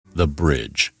The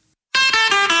Bridge.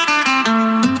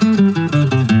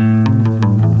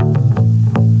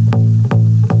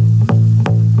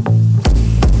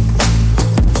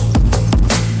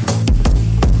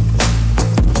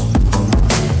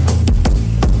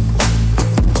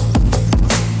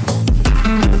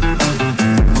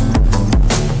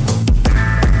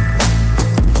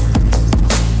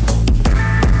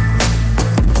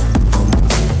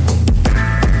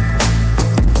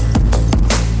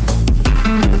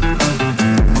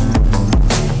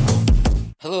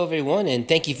 And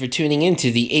thank you for tuning in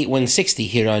to the 8160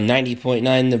 here on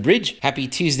 90.9 The Bridge. Happy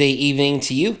Tuesday evening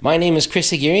to you. My name is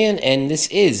Chris Aguirre, and this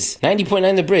is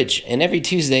 90.9 The Bridge. And every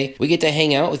Tuesday, we get to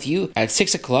hang out with you at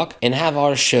 6 o'clock and have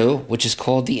our show, which is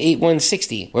called the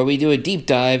 8160, where we do a deep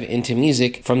dive into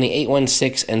music from the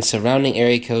 816 and surrounding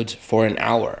area codes for an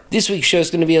hour. This week's show is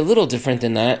going to be a little different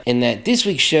than that, in that this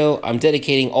week's show, I'm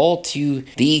dedicating all to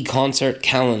the concert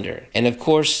calendar. And of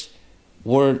course,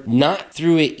 we're not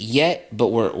through it yet, but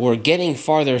we're getting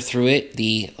farther through it.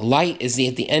 The light is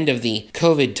at the end of the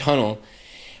COVID tunnel.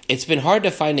 It's been hard to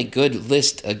find a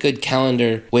good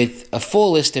calendar with a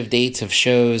full list of dates of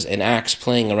shows and acts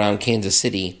playing around Kansas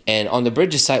City. And on the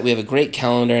Bridges site, we have a great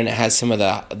calendar, and it has some of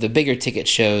the bigger ticket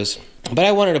shows. But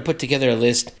I wanted to put together a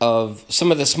list of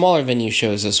some of the smaller venue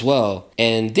shows as well.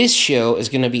 And this show is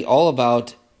going to be all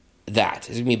about that.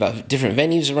 It's going to be about different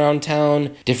venues around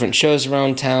town, different shows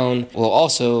around town. We'll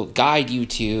also guide you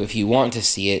to, if you want to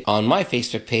see it, on my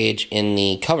Facebook page in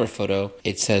the cover photo,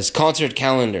 it says concert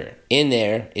calendar. In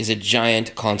there is a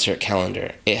giant concert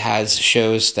calendar. It has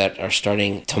shows that are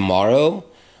starting tomorrow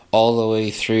all the way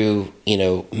through,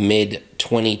 late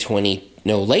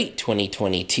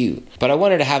 2022. But I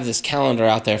wanted to have this calendar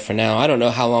out there for now. I don't know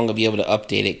how long I'll be able to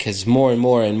update it because more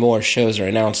and more shows are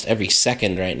announced every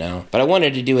second right now. But I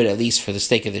wanted to do it at least for the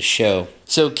sake of the show.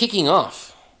 So kicking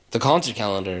off the concert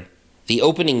calendar, the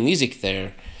opening music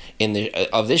there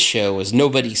of this show was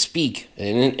Nobody Speak,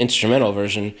 an instrumental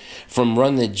version from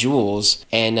Run the Jewels.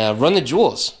 And Run the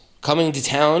Jewels coming to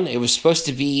town. It was supposed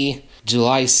to be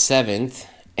July 7th.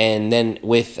 And then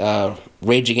with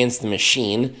Rage Against the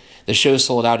Machine, the show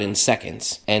sold out in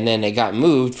seconds. And then it got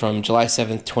moved from July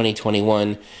 7th,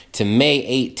 2021 to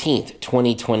May 18th,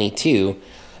 2022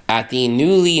 at the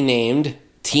newly named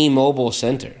T-Mobile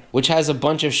Center, which has a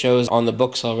bunch of shows on the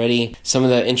books already. Some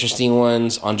of the interesting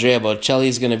ones: Andrea Bocelli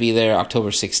is going to be there October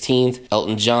 16th,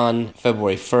 Elton John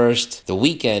February 1st, The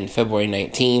Weeknd February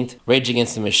 19th, Rage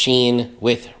Against the Machine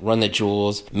with Run the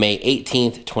Jewels May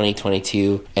 18th,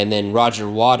 2022, and then Roger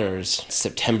Waters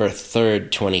September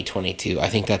 3rd, 2022. I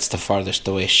think that's the farthest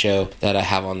away show that I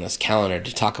have on this calendar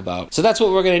to talk about. So that's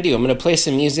what we're going to do. I'm going to play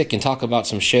some music and talk about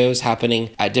some shows happening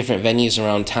at different venues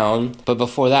around town. But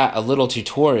before that, a little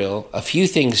tutorial. A few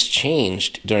things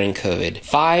changed during COVID.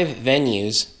 5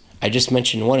 venues, I just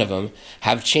mentioned one of them,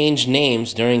 have changed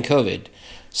names during COVID.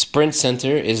 Sprint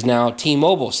Center is now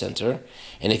T-Mobile Center,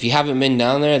 and if you haven't been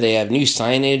down there, they have new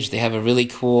signage. They have a really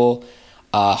cool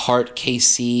Heart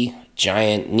KC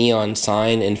giant neon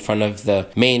sign in front of the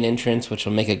main entrance, which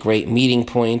will make a great meeting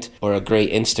point or a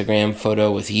great Instagram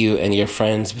photo with you and your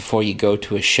friends before you go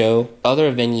to a show. Other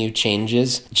venue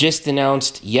changes just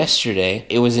announced yesterday.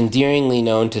 It was endearingly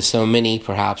known to so many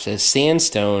perhaps as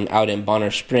Sandstone out in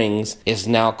Bonner Springs is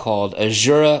now called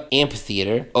Azura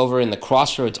Amphitheater. Over in the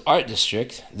Crossroads Art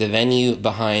District, the venue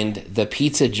behind the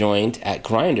pizza joint at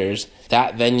Grinders,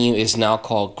 that venue is now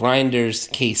called Grinders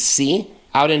KC.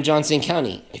 Out in Johnson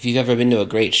County, if you've ever been to a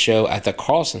great show at the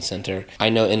Carlson Center, I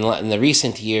know in the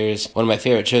recent years, one of my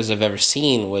favorite shows I've ever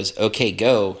seen was OK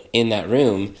Go in that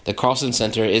room. The Carlson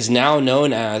Center is now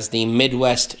known as the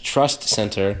Midwest Trust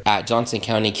Center at Johnson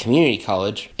County Community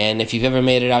College. And if you've ever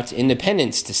made it out to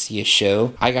Independence to see a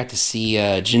show, I got to see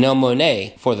Janelle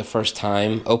Monáe for the first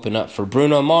time open up for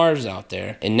Bruno Mars out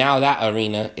there. And now that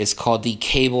arena is called the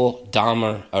Cable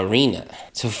Dahmer Arena.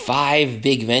 So 5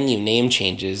 big venue name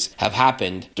changes have happened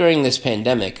during this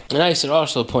pandemic. And I should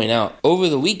also point out, over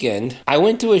the weekend, I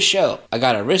went to a show. I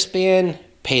got a wristband,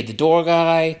 paid the door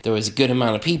guy. There was a good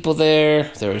amount of people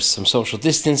there. There was some social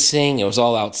distancing. It was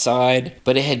all outside.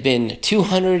 But it had been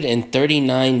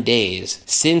 239 days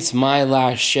since my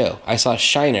last show. I saw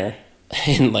Shiner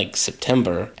in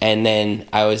September, and then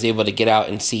I was able to get out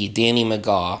and see Danny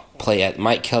McGaw play at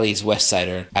Mike Kelly's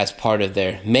Westsider as part of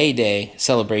their May Day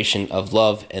celebration of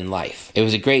love and life. It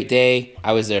was a great day.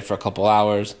 I was there for a couple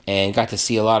hours and got to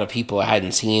see a lot of people I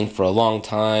hadn't seen for a long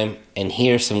time and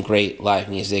hear some great live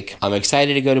music. I'm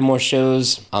excited to go to more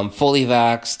shows. I'm fully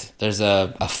vaxxed. There's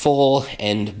a full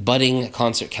and budding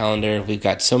concert calendar. We've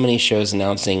got so many shows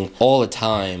announcing all the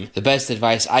time. The best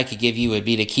advice I could give you would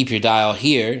be to keep your dial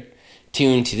here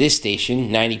tuned to this station,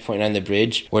 90.9 The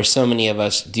Bridge, where so many of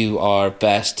us do our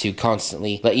best to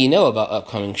constantly let you know about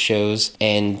upcoming shows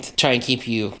and try and keep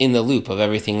you in the loop of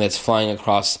everything that's flying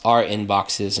across our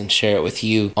inboxes and share it with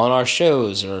you on our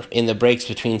shows or in the breaks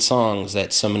between songs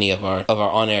that so many of our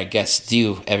on-air guests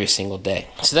do every single day.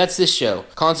 So that's this show,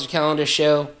 concert calendar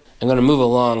show. I'm going to move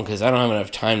along because I don't have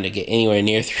enough time to get anywhere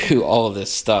near through all of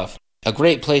this stuff. A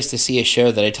great place to see a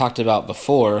show that I talked about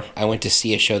before, I went to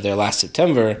see a show there last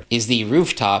September, is the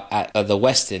Rooftop at the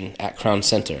Westin at Crown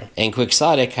Center. And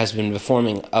Quixotic has been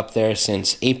performing up there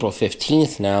since April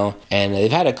 15th now, and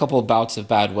they've had a couple bouts of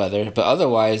bad weather, but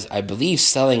otherwise, I believe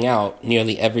selling out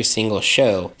nearly every single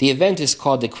show. The event is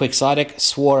called the Quixotic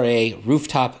Soiree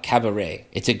Rooftop Cabaret.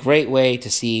 It's a great way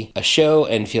to see a show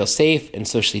and feel safe and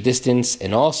socially distanced,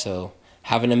 and also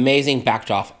have an amazing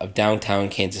backdrop of downtown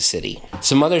Kansas City.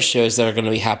 Some other shows that are going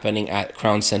to be happening at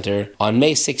Crown Center on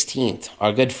May 16th.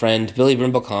 Our good friend Billy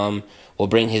Brimblecom will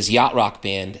bring his yacht rock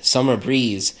band Summer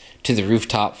Breeze to the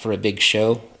Rooftop for a big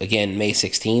show, again May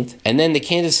 16th. And then the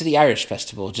Kansas City Irish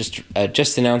Festival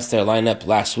just announced their lineup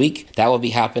last week. That will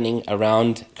be happening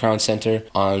around Crown Center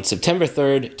on September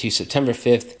 3rd to September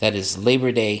 5th. That is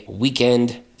Labor Day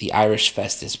weekend. The Irish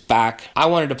Fest is back. I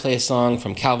wanted to play a song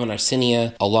from Calvin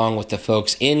Arsenia along with the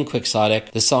folks in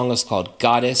Quixotic. The song is called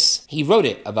Goddess. He wrote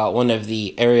it about one of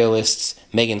the aerialists,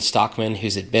 Megan Stockman,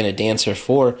 who's been a dancer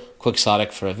for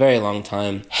Quixotic for a very long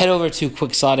time. Head over to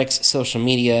Quixotic's social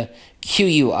media,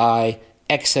 QUIXOTIC,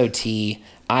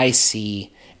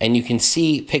 and you can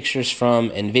see pictures from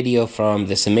and video from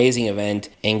this amazing event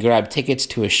and grab tickets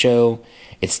to a show.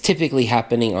 It's typically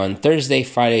happening on Thursday,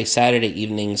 Friday, Saturday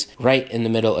evenings, right in the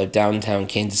middle of downtown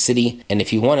Kansas City. And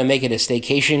if you want to make it a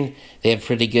staycation, they have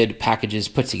pretty good packages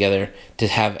put together to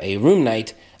have a room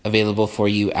night available for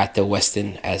you at the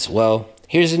Westin as well.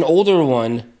 Here's an older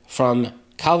one from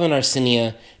Calvin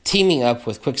Arsenia teaming up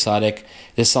with Quixotic.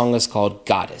 This song is called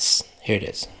Goddess. Here it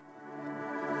is.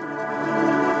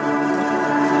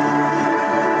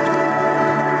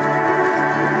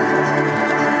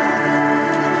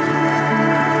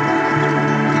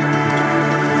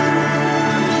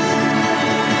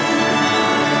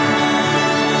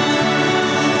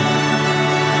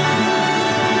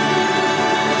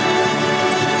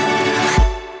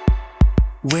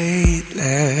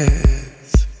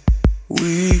 Weightless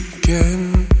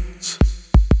weekends,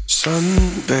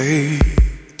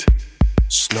 sunbathed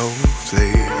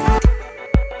snowflake,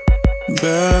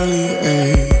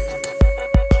 bellyache,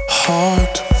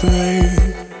 heartbreak,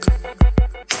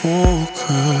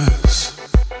 focus,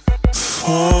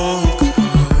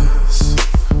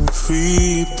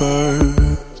 free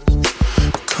birds,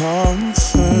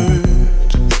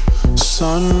 comfort,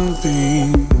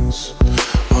 sunbeams,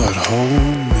 what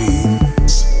home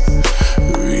means.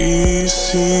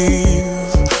 Receive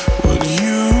what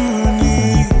you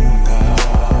need now.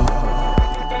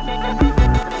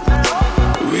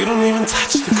 We don't even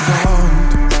touch the ground.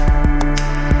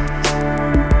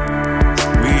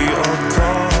 We are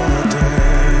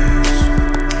goddess.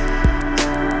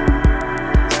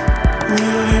 We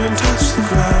don't even touch the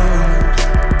ground.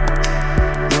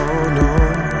 No, no,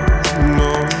 no,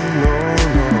 no, no.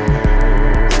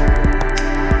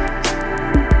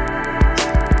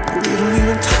 We don't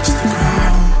even touch the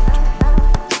ground.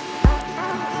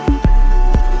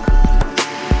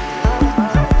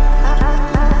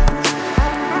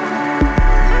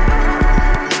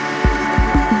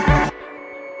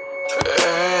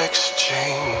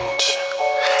 Exchange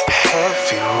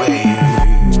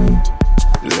heavyweight,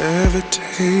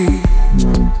 levitate,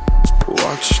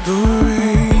 watch the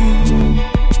rain,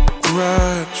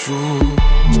 gradual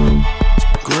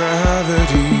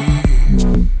gravity,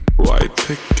 white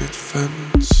picket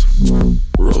fence,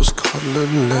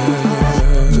 rose-colored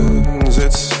lens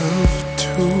itself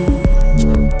to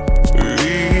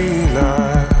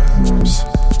relapse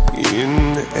in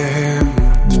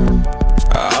end,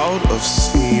 out of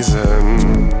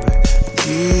season.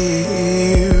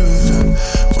 Give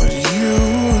what you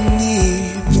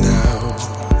need now.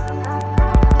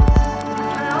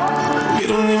 We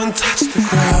don't even touch the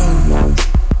ground.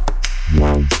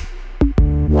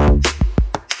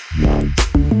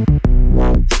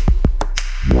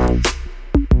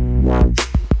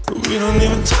 We don't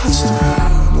even touch the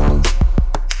ground.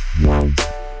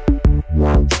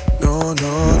 No,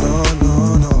 no, no, no,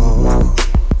 no.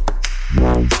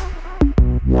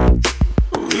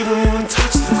 We don't even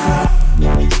touch the ground.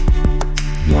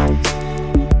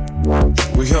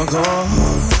 We are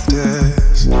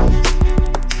goddess.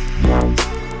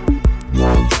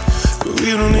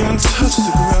 We don't even touch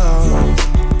the ground.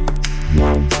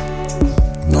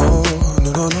 No, no,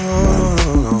 no, no,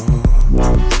 no, no.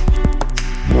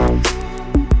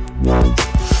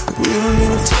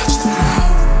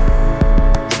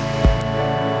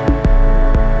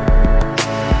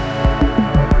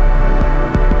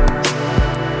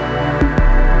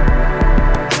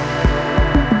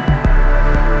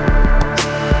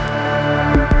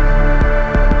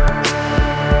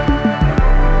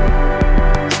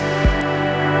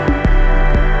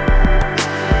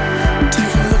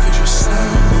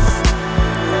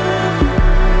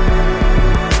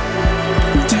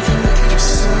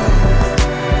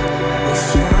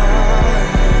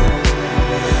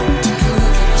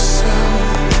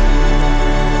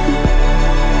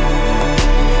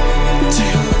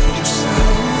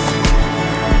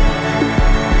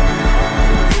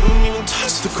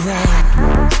 touch the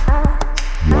ground.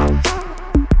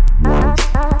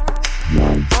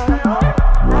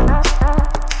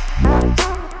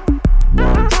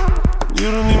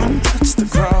 You don't even touch the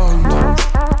ground.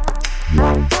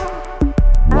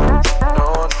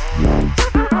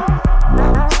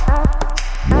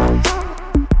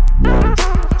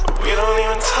 We don't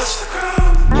even touch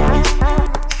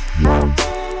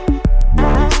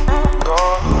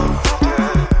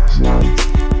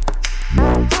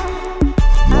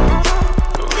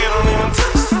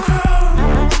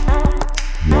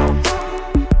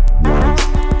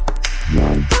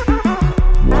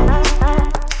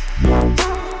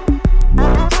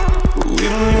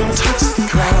the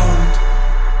ground.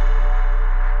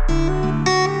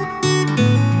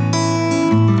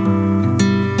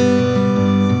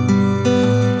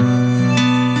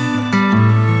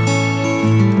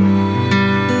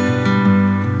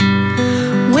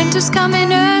 Winter's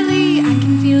coming early, I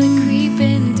can feel it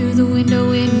creeping through the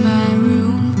window in my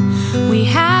room. We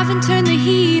haven't turned the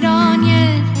heat on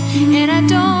yet, and I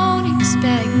don't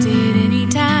expect it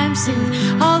anytime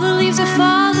soon. All the leaves are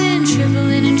falling,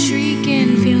 shriveling and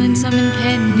shrieking, feeling some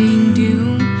impending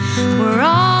doom. We're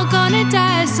all gonna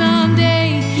die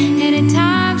someday, and in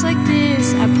times like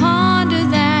this I ponder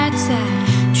that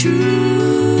sad truth.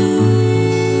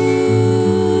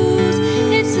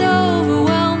 It's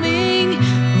overwhelming,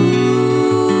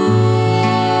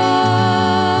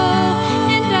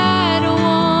 and I don't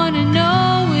wanna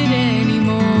know it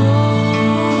anymore.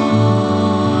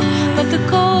 But the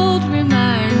cold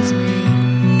reminds me.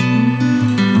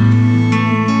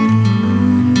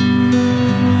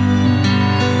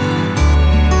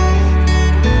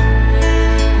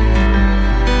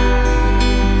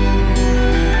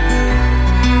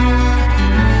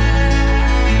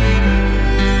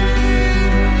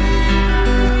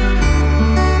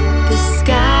 The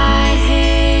sky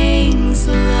hangs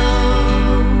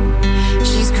low.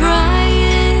 She's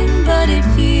crying, but it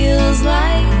feels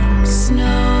like snow.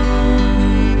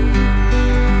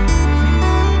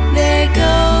 There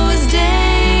goes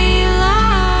daylight.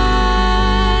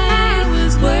 I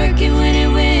was working when it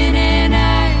went, and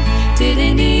I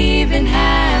didn't even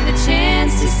have a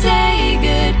chance to say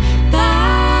goodbye.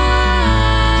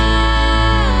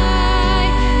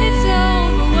 It's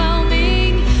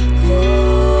overwhelming,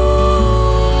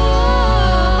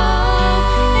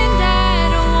 and I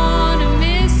don't wanna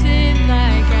miss it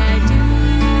like I do.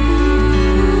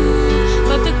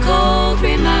 But the cold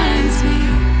reminds me.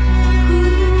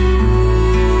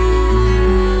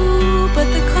 But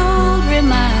the cold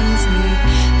reminds me.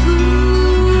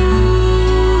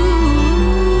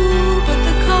 But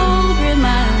the cold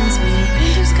reminds me.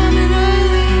 Winter's coming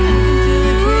early, I can feel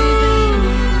it creeping.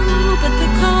 But the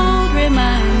cold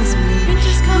reminds me.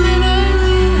 Winter's coming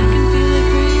early, I can feel it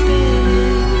creeping.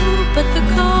 But the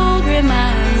cold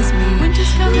reminds me.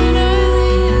 Winter's coming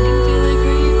early, I can feel it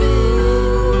creeping.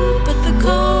 But the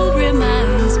cold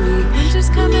reminds me. Winter's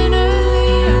coming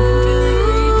early, I can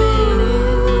feel it creeping.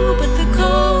 But the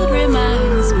cold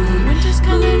reminds me. Winter's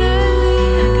coming early,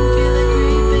 I can feel it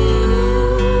creeping.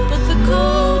 But the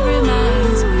cold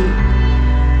reminds me.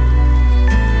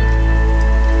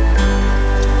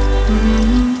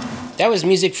 That was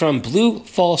music from Blue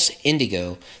False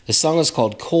Indigo. The song is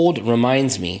called Cold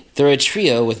Reminds Me. They're a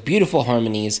trio with beautiful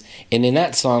harmonies, and in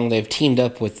that song they've teamed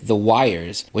up with The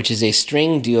Wires, which is a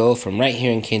string duo from right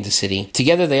here in Kansas City.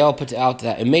 Together they all put out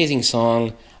that amazing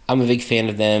song. I'm a big fan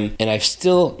of them, and I've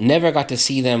still never got to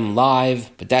see them live,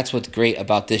 but that's what's great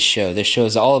about this show. This show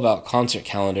is all about concert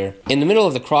calendar. In the middle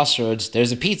of the crossroads,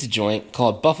 there's a pizza joint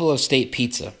called Buffalo State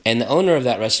Pizza, and the owner of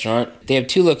that restaurant, they have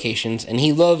 2 locations, and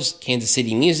he loves Kansas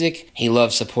City music. He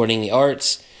loves supporting the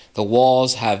arts. The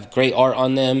walls have great art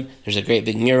on them. There's a great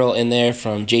big mural in there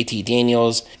from JT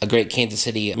Daniels, a great Kansas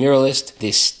City muralist.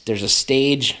 There's a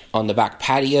stage on the back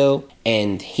patio,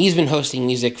 and he's been hosting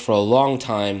music for a long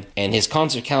time, and his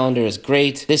concert calendar is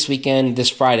great. This weekend, this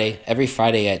Friday, every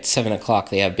Friday at 7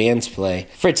 o'clock, they have bands play.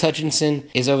 Fritz Hutchinson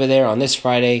is over there on this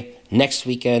Friday. Next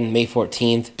weekend, May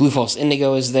 14th, Blue False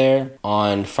Indigo is there.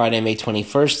 On Friday, May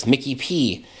 21st, Mickey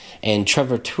P. and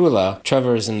Trevor Turla.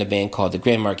 Trevor is in the band called the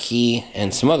Grand Marquis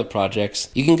and some other projects.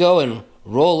 You can go and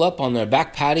roll up on their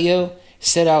back patio,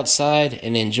 sit outside,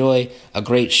 and enjoy a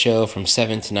great show from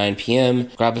 7 to 9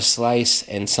 p.m. Grab a slice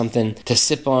and something to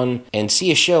sip on and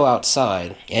see a show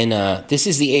outside. And this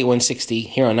is the 8160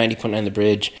 here on 90.9 The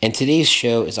Bridge. And today's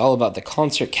show is all about the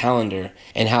concert calendar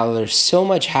and how there's so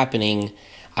much happening.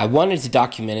 I wanted to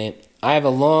document it. I have a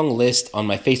long list on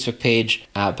my Facebook page,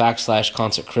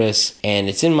 /ConcertChris, and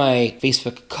it's in my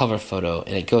Facebook cover photo,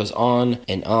 and it goes on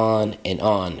and on and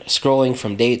on, scrolling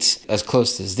from dates as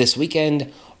close as this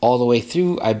weekend all the way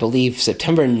through, I believe,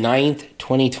 September 9th,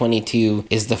 2022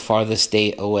 is the farthest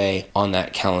date away on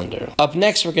that calendar. Up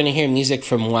next, we're going to hear music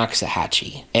from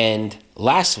Waxahachie. And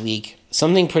last week,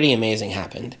 something pretty amazing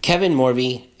happened. Kevin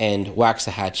Morby and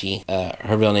Waxahachie,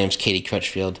 her real name's Katie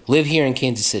Crutchfield, live here in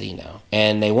Kansas City now.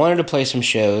 And they wanted to play some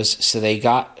shows, so they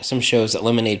got some shows at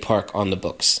Lemonade Park on the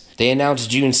books. They announced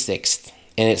June 6th,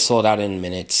 and it sold out in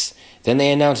minutes. Then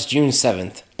they announced June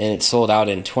 7th, and it sold out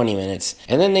in 20 minutes.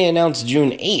 And then they announced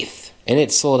June 8th, and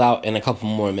it sold out in a couple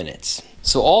more minutes.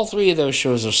 So all three of those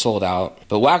shows are sold out,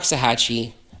 but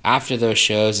Waxahachie, after those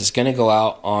shows, is going to go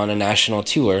out on a national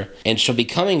tour, and she'll be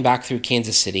coming back through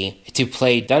Kansas City to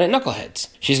play down at Knuckleheads.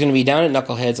 She's going to be down at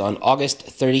Knuckleheads on August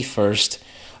 31st,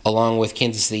 along with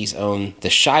Kansas City's own The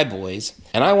Shy Boys.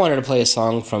 And I wanted to play a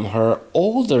song from her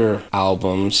older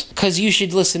albums, because you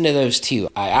should listen to those too.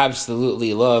 I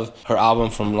absolutely love her album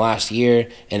from last year,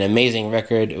 an amazing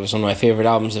record. It was one of my favorite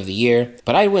albums of the year.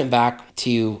 But I went back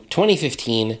to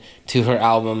 2015 to her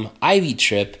album Ivy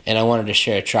Trip, and I wanted to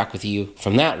share a track with you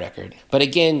from that record. But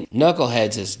again,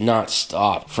 Knuckleheads has not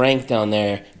stopped. Frank down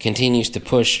there continues to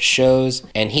push shows,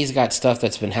 and he's got stuff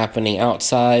that's been happening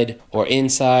outside or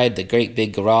inside the great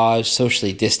big garage,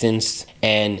 socially distanced.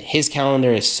 And his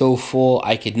calendar is so full,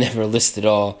 I could never list it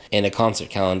all in a concert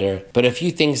calendar. But a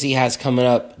few things he has coming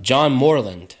up. John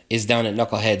Moreland is down at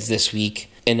Knuckleheads this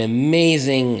week. An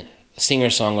amazing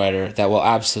singer-songwriter that will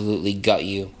absolutely gut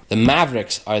you. The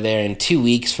Mavericks are there in 2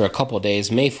 weeks for a couple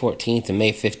days, May 14th and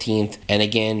May 15th. And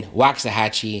again,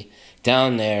 Waxahachie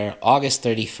down there, August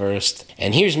 31st.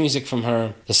 And here's music from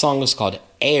her. The song was called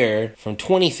Air from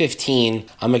 2015.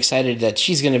 I'm excited that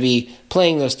she's going to be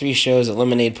playing those 3 shows at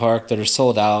Lemonade Park that are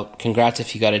sold out. Congrats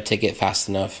if you got a ticket fast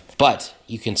enough. But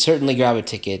you can certainly grab a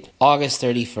ticket August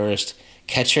 31st.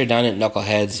 Catch her down at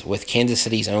Knuckleheads with Kansas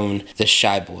City's own The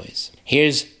Shy Boys.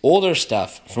 Here's older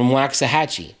stuff from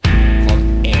Waxahachie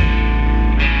called Air.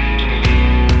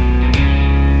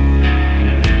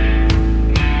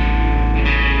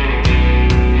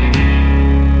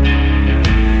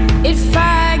 It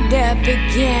fogged up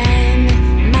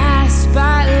again, my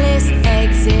spotless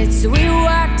exits. We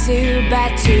walked 2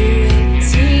 by 2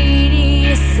 with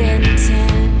tedious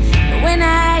intent. But when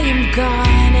I am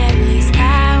gone, at least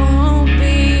I won't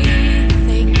be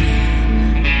thinking.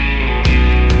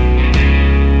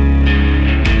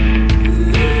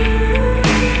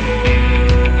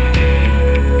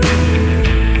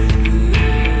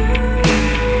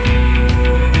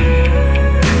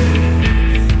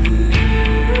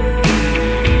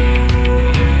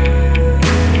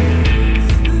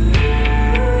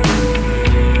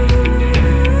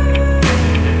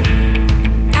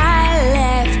 I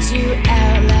left you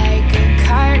out like a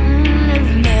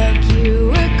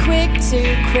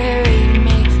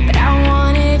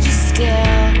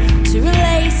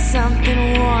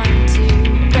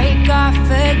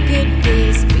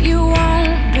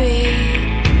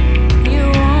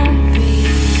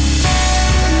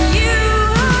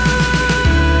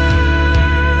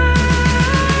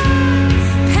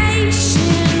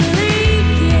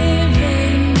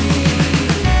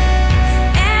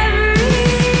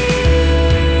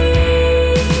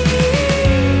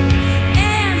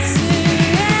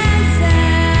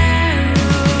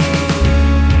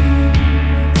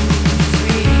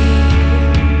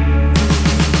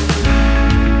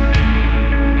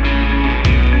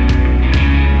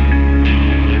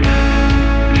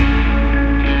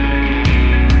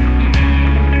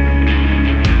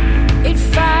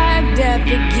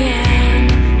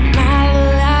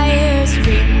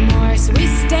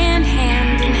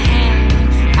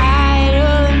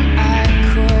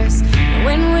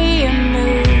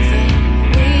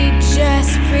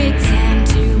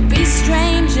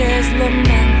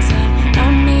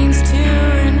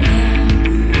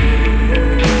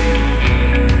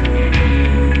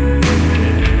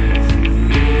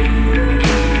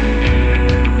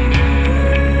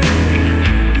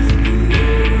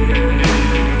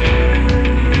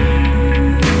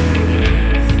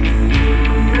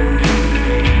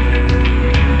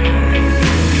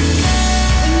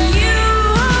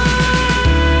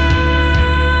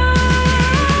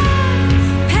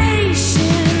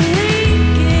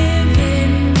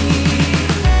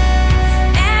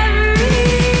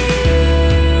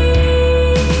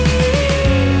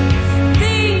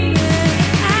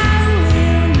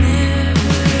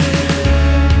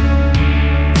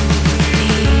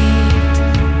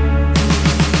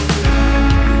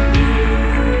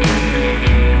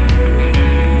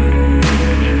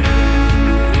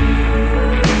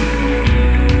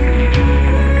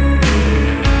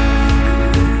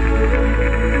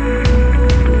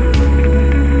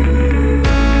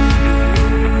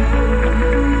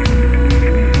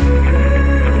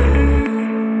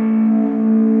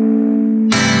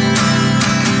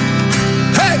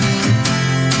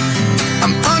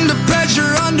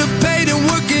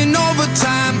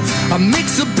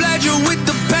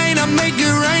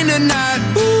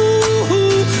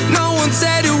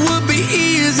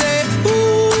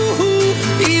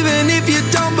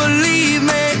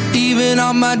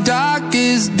on my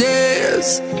darkest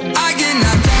days. I get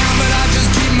knocked down, but I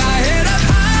just keep my head up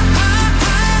high, high,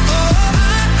 high, oh,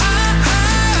 high, high,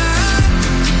 high.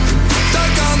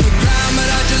 Stuck on the ground, but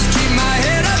I just keep my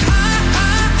head up high,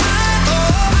 high, high,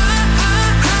 oh, high,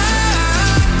 high,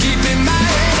 high. Keeping my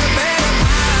head up, high,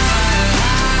 high.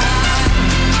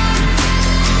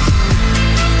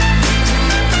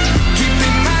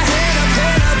 Keeping my head up,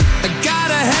 head up. I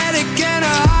got a headache and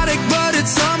a heartache, but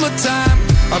it's summertime.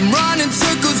 I'm running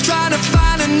circles trying to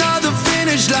find another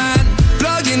finish line.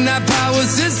 Plugging that power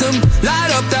system, light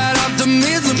up that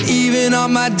optimism. Even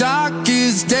on my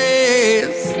darkest days,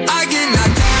 I get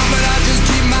knocked down, but I just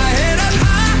keep my head up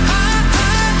high, high,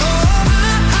 high, oh,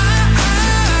 high, high,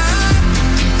 high.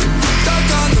 Stuck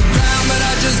on the ground, but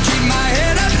I just keep my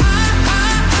head up high,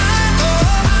 high, high, oh,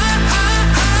 high,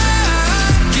 high,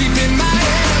 high. Keeping my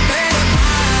head up,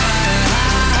 high,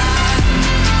 high.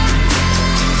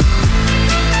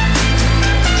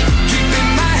 Keeping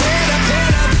my head up,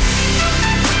 head up.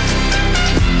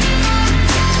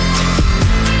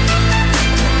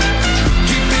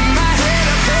 Keeping my head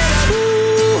up, head up.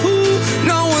 Ooh,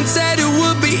 no one said it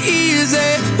would be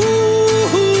easy.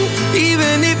 Ooh,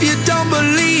 even if you don't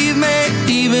believe me,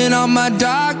 even on my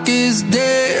darkest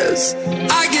days,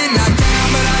 I get knocked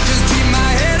down, but I just keep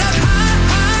my head up high,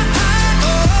 high, high,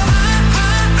 oh, high,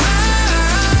 high,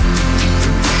 high.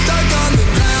 Stuck on the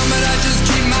ground, but I just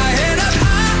keep my head up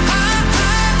high, high,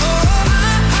 high, oh,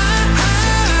 high, high,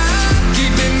 high.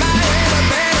 Keeping my head up,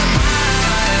 high,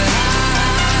 high.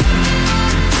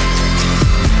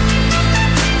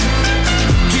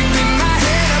 Keeping my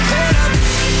head up, head up.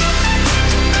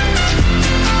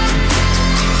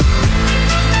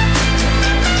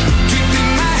 Keeping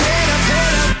my head up,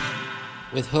 head up.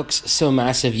 With hooks so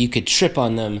massive you could trip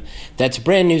on them. That's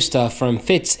brand new stuff from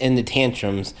Fitz and the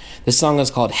Tantrums. The song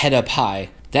is called Head Up High.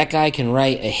 That guy can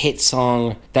write a hit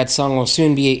song. That song will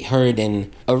soon be heard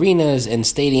in arenas and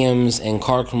stadiums and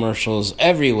car commercials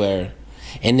everywhere.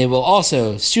 And it will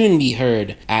also soon be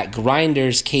heard at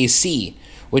Grinders KC,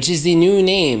 which is the new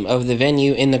name of the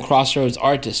venue in the Crossroads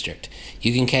Art District.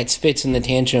 You can catch Fitz and the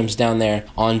Tantrums down there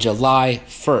on July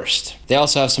 1st. They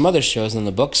also have some other shows in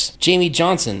the books. Jamie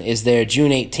Johnson is there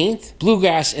June 18th.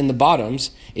 Bluegrass in the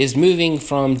Bottoms is moving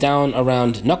from down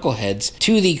around Knuckleheads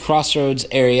to the Crossroads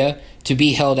area to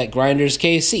be held at Grinders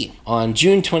KC. On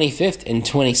June 25th and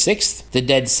 26th, The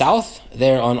Dead South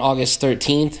there on August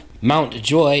 13th. Mount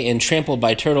Joy and Trampled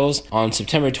by Turtles on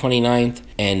September 29th.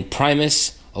 And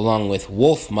Primus along with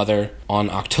Wolf Mother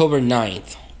on October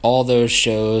 9th. All those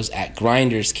shows at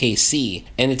Grinders KC.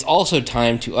 And it's also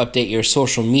time to update your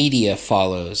social media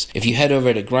follows. If you head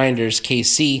over to Grinders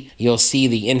KC, you'll see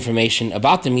the information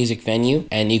about the music venue,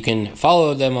 and you can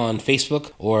follow them on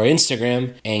Facebook or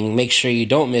Instagram and make sure you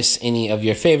don't miss any of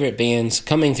your favorite bands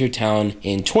coming through town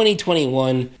in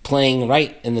 2021, playing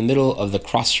right in the middle of the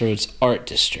Crossroads Art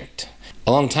District.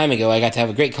 A long time ago, I got to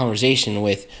have a great conversation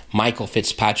with Michael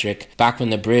Fitzpatrick. Back when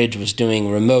the Bridge was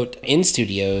doing remote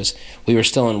in-studios, we were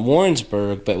still in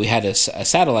Warrensburg, but we had a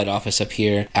satellite office up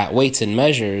here at Weights and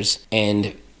Measures,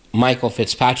 and Michael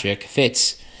Fitzpatrick,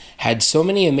 Fitz, had so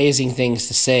many amazing things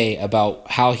to say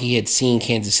about how he had seen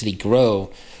Kansas City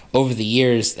grow over the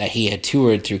years that he had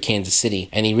toured through Kansas City,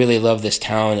 and he really loved this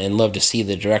town and loved to see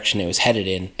the direction it was headed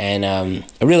in. And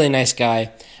a really nice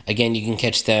guy. Again, you can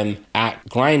catch them at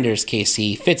Grinders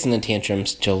KC, Fitz and the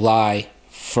Tantrums, July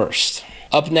 1st.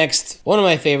 Up next, one of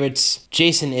my favorites,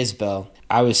 Jason Isbell.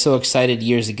 I was so excited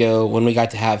years ago when we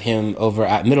got to have him over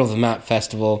at Middle of the Map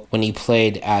Festival when he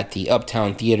played at the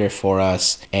Uptown Theater for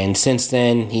us. And since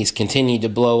then, he's continued to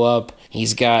blow up.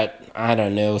 He's got,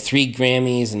 3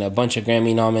 Grammys and a bunch of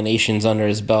Grammy nominations under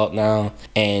his belt now,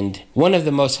 and one of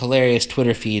the most hilarious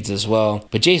Twitter feeds as well.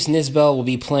 But Jason Isbell will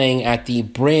be playing at the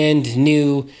brand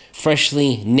new,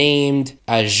 freshly named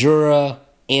Azura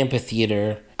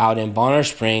Amphitheater out in Bonner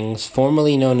Springs,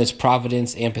 formerly known as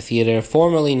Providence Amphitheater,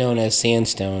 formerly known as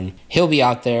Sandstone. He'll be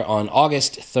out there on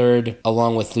August 3rd,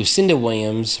 along with Lucinda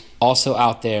Williams. Also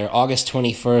out there, August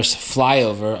 21st,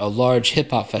 Flyover, a large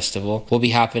hip-hop festival, will be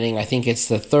happening. I think it's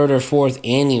the 3rd or 4th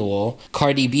annual.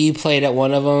 Cardi B played at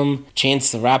one of them.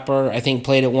 Chance the Rapper, I think,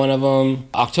 played at one of them.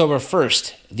 October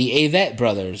 1st, the Avett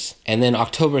Brothers. And then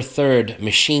October 3rd,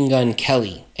 Machine Gun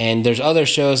Kelly. And there's other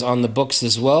shows on the books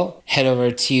as well. Head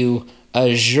over to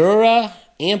Azura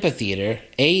Amphitheater,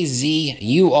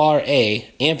 Azura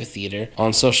Amphitheater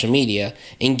on social media,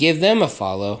 and give them a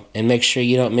follow, and make sure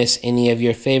you don't miss any of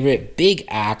your favorite big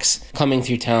acts coming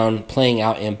through town, playing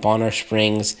out in Bonner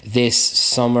Springs this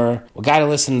summer. We gotta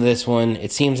listen to this one.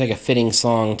 It seems like a fitting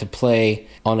song to play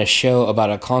on a show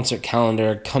about a concert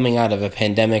calendar coming out of a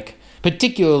pandemic.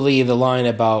 particularly the line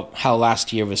about how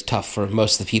last year was tough for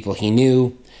most of the people he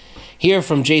knew. Here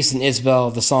from Jason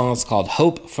Isbell, the song is called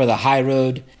Hope for the High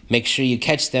Road. Make sure you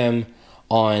catch them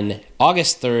on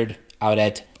August 3rd out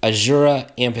at Azura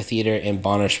Amphitheater in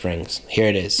Bonner Springs. Here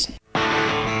it is.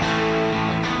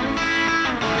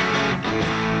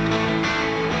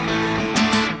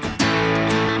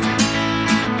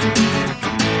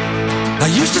 I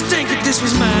used to think that this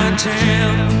was my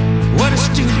town. What a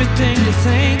stupid thing to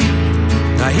think.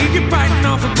 I hear you biting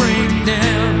off a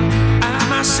breakdown. I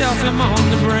myself am on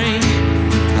the brink.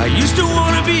 I used to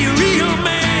want to be a real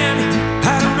man.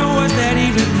 I don't know what that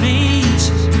even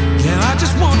means. Now I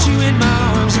just want you in my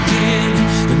arms again,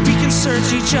 and we can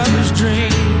search each other's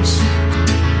dreams.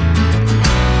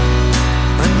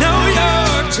 I know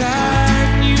you're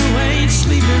tired and you ain't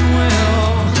sleeping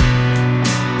well,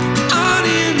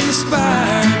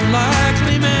 uninspired,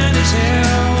 likely man as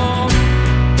hell.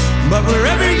 But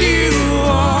wherever you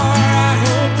are, I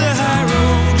hope the high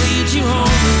road leads you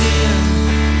home again.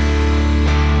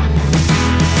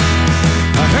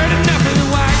 I heard enough of the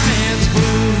white man's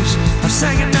blues. I've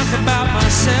sang enough about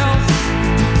myself.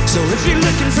 So if you're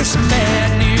looking for some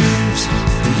bad news,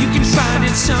 you can find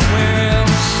it somewhere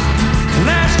else.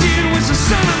 Last year was the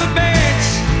son of a bitch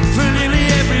for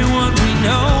nearly everyone we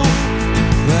know.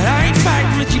 But I ain't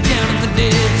fighting with you down in the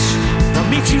ditch. I'll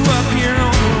meet you up here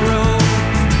on the road.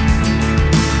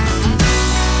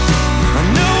 I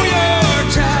know you're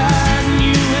tired and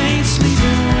you ain't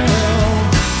sleeping well,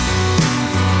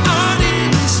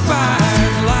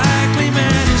 uninspired, likely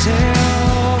mad as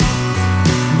hell.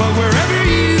 But wherever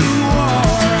you are,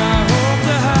 I hope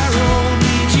the high road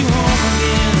leads you home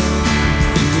again,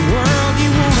 to the world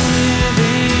you wanna live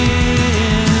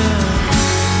in.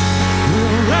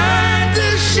 We'll ride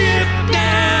the ship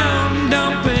down,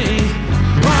 dumping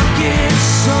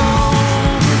rockets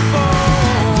overboard.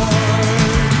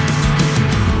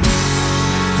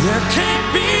 There can't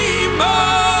be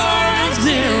more of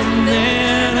them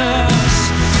than us.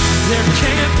 There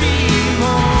can't be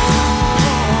more.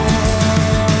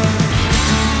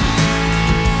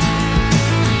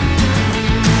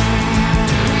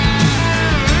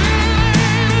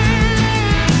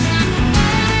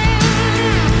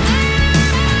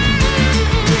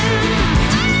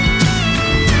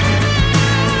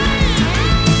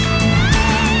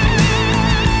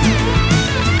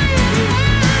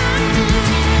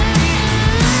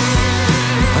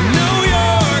 I know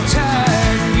you're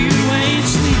tired, you ain't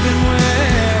sleeping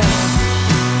well,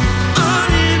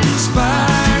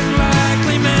 uninspired,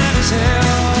 likely mad as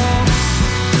hell.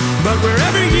 But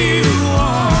wherever you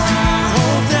are, I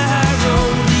hope the high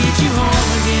road leads you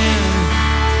home again,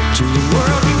 to the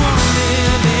world you wanna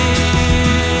live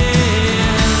in,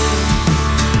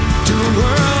 to the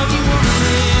world you wanna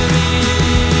live in.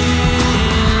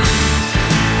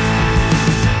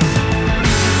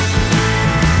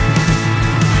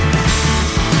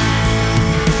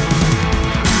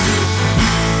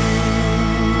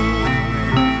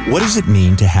 What does it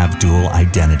mean to have dual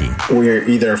identity? We're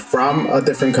either from a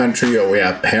different country or we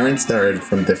have parents that are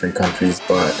from different countries,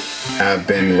 but have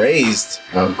been raised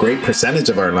a great percentage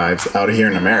of our lives out here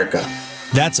in America.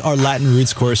 That's our Latin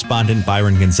Roots correspondent,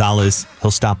 Byron Gonzalez.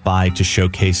 He'll stop by to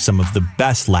showcase some of the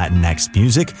best Latinx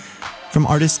music from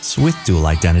artists with dual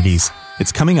identities.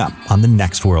 It's coming up on the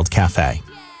Next World Cafe.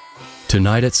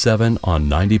 Tonight at 7 on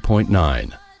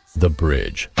 90.9, The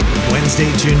Bridge.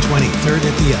 Wednesday, June 23rd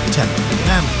at the Uptown.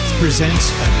 Mammoth presents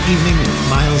An Evening with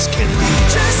Miles Kennedy.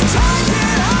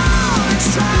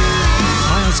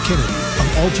 Miles Kennedy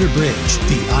of Alter Bridge,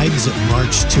 the Ides of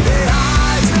March tour.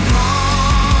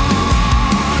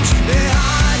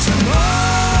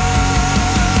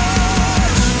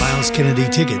 Miles Kennedy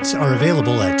tickets are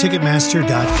available at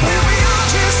Ticketmaster.com.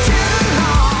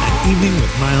 An Evening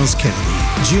with Miles Kennedy,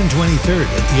 June 23rd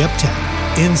at the Uptown,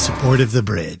 in support of The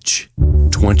Bridge.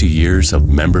 20 years of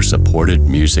member-supported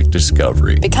music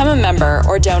discovery. Become a member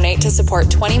or donate to support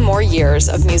 20 more years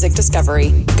of music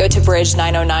discovery. Go to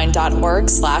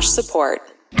bridge909.org/support.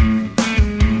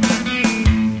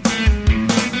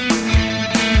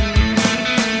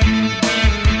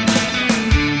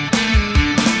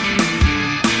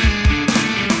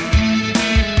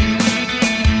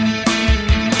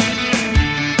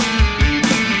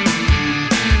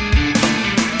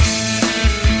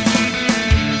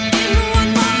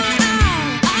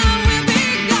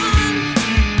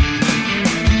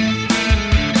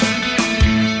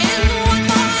 In one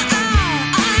more hour,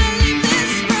 I leave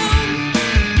this room.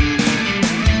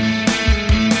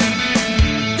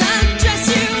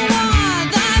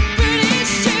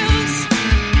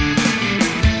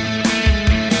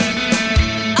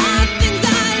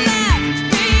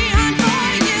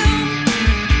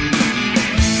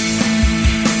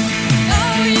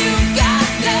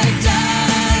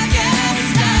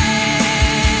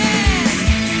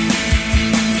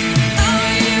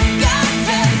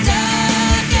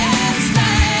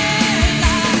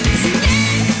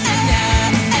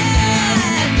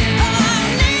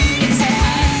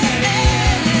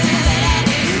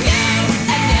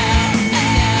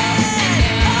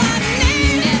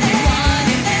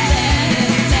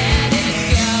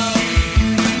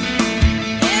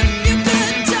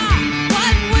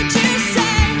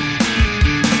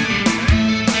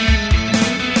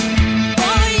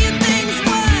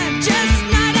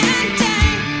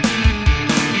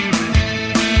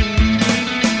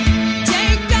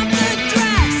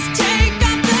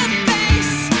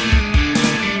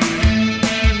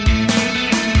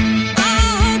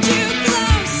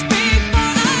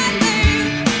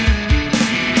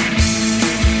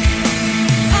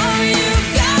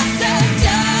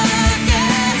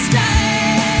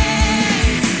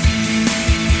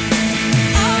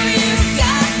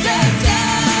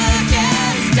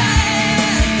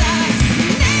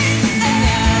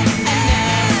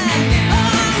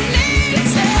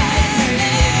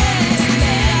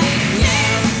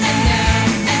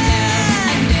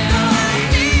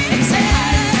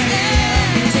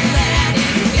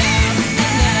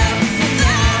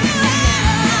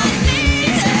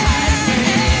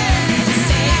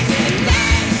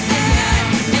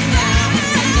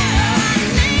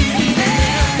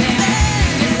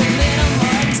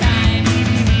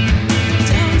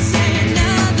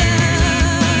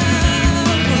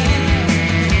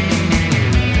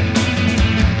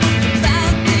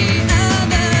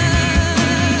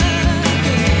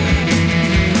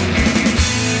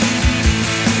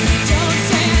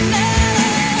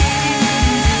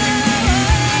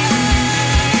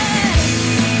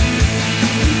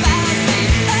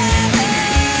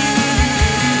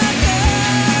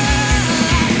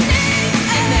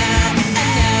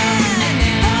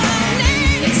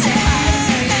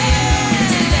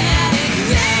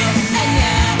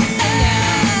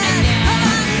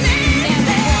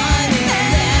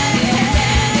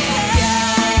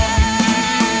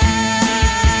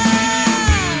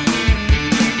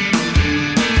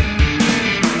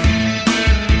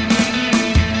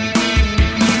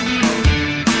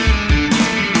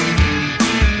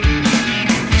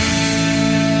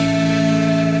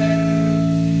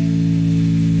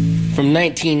 From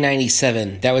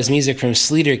 1997, that was music from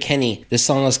Sleater Kenny. The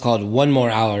song is called One More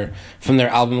Hour from their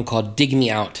album called Dig Me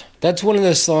Out. That's one of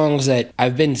those songs that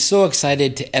I've been so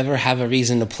excited to ever have a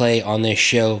reason to play on this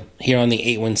show here on the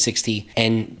 8160.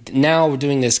 And now we're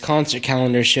doing this concert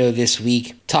calendar show this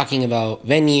week, talking about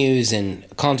venues and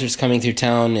concerts coming through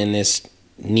town in this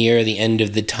near the end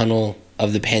of the tunnel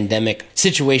of the pandemic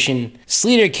situation.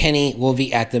 Sleater Kenny will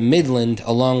be at the Midland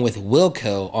along with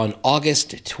Wilco on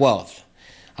August 12th.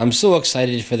 I'm so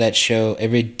excited for that show, a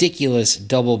ridiculous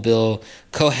double bill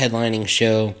co-headlining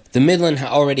show. The Midland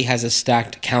already has a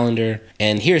stacked calendar,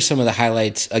 and here's some of the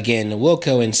highlights. Again,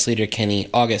 Wilco and Sleater Kenny,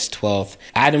 August 12th.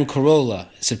 Adam Carolla,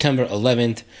 September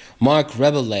 11th. Mark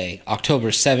Rebele, October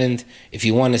 7th. If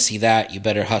you want to see that, you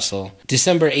better hustle.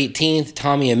 December 18th,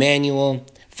 Tommy Emmanuel.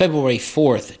 February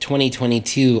 4th,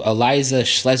 2022, Eliza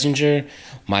Schlesinger,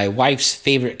 my wife's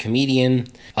favorite comedian.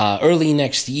 Early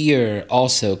next year,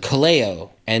 also, Kaleo.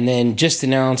 And then just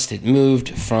announced it moved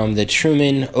from the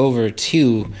Truman over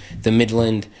to the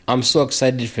Midland. I'm so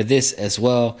excited for this as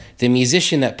well. The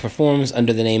musician that performs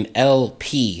under the name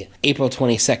LP, April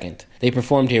 22nd. They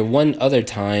performed here one other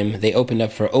time. They opened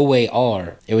up for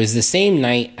OAR. It was the same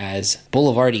night as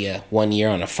Boulevardia one year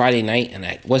on a Friday night, and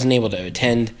I wasn't able to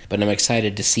attend, but I'm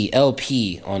excited to see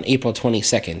LP on April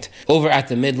 22nd. Over at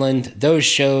the Midland, those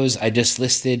shows I just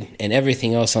listed and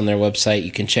everything else on their website,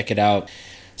 you can check it out.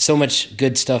 So much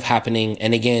good stuff happening.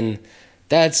 And again,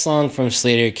 that song from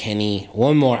Sleater Kenny,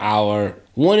 One More Hour,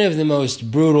 one of the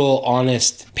most brutal,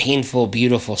 honest, painful,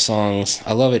 beautiful songs.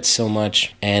 I love it so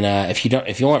much. And if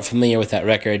you aren't familiar with that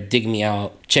record, Dig Me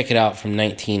Out. Check it out from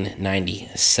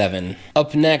 1997.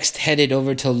 Up next, headed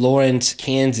over to Lawrence,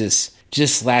 Kansas.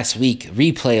 Just last week,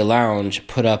 Replay Lounge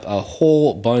put up a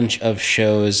whole bunch of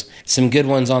shows. Some good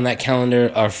ones on that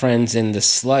calendar. Our friends in the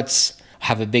Sluts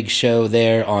have a big show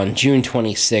there on June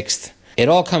 26th. It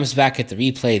all comes back at the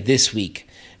Replay this week,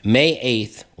 May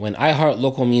 8th, when iHeart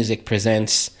Local Music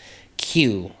presents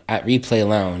Q at Replay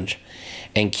Lounge.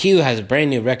 And Q has a brand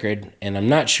new record, and I'm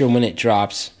not sure when it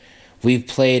drops. We've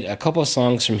played a couple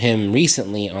songs from him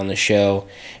recently on the show,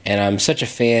 and I'm such a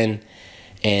fan.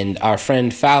 And our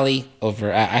friend Fally over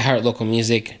at iHeart Local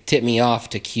Music tipped me off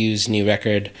to Q's new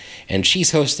record, and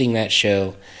she's hosting that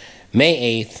show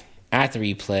May 8th at the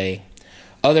Replay.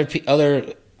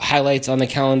 Other highlights on the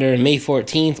calendar, May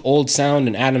 14th, Old Sound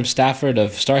and Adam Stafford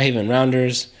of Starhaven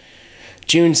Rounders.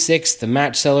 June 6th, the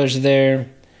Match Sellers are there.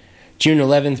 June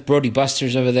 11th, Brody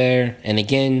Buster's over there. And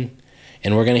again,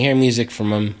 and we're going to hear music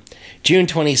from them. June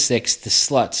 26th, the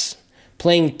Sluts,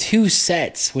 playing 2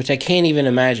 sets, which I can't even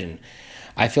imagine.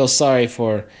 I feel sorry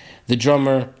for the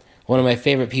drummer, one of my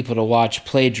favorite people to watch,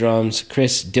 play drums,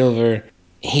 Chris Dover.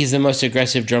 He's the most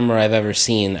aggressive drummer I've ever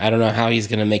seen. I don't know how he's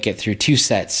going to make it through 2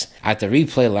 sets at the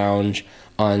Replay Lounge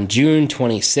on June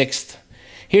 26th.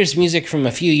 Here's music from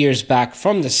a few years back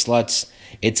from the Sluts.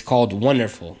 It's called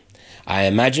Wonderful. I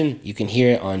imagine you can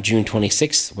hear it on June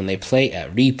 26th when they play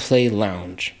at Replay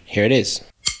Lounge. Here it is.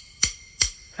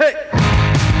 Hey!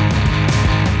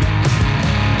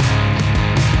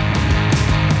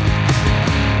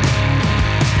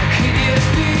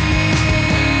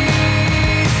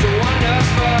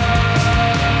 Wonderful.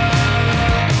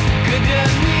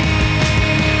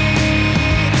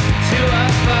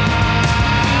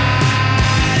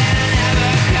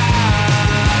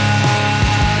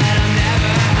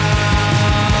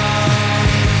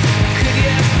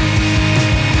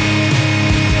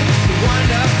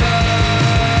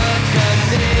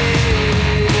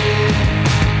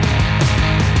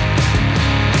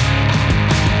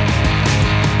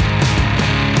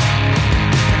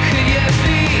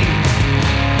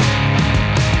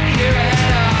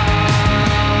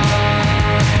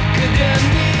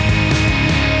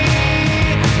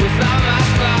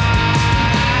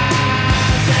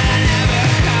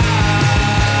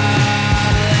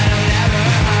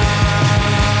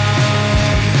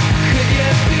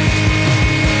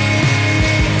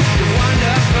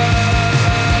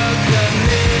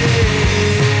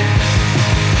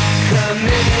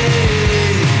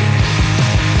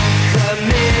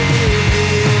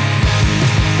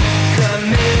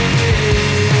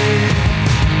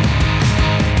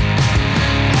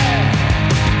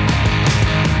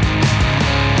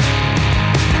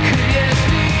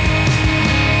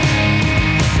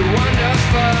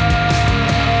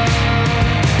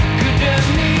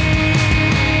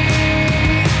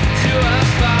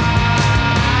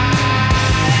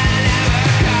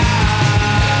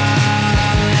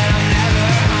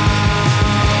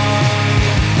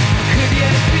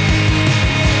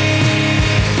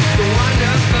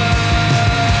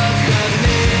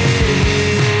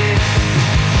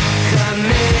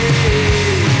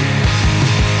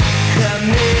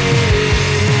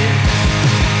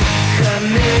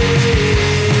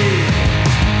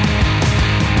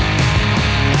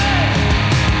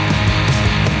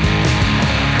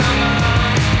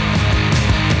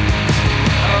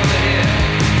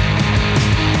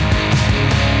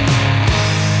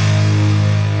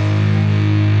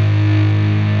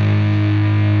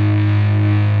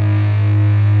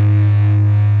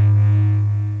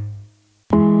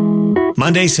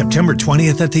 Monday, September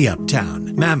 20th at the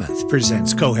Uptown, Mammoth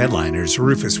presents co-headliners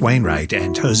Rufus Wainwright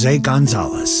and Jose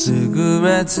Gonzalez.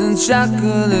 Cigarettes and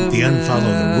chocolate. The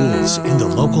Unfollow the Rules in the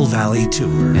Local Valley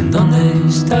Tour.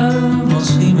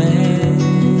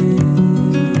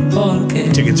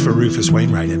 Tickets for Rufus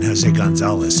Wainwright and Jose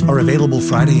Gonzalez are available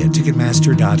Friday at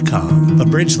Ticketmaster.com.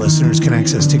 Bridge listeners can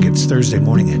access tickets Thursday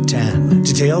morning at 10.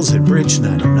 Details at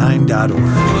bridge909.org.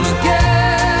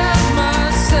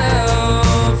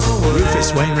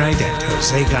 Rufus Wainwright and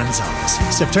Jose Gonzalez,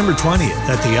 September 20th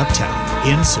at the Uptown,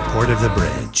 in support of the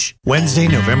Bridge. Wednesday,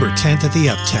 November 10th at the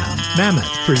Uptown, Mammoth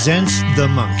presents The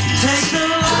Monkees.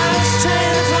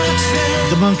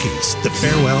 The Monkees, The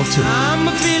Farewell Tour. I'm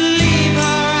a believer,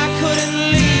 I couldn't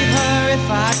leave her if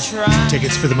I tried.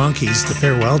 Tickets for The Monkees, The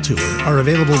Farewell Tour are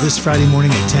available this Friday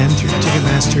morning at 10 through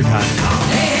Ticketmaster.com.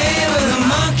 Hey, we're the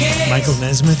Monkees. Michael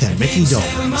Nesmith and Mickey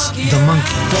Dolenz, The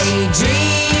Monkees.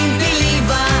 Daydream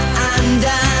believer, I'm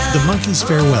down. The Monkees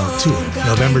Farewell Tour,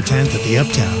 November 10th at the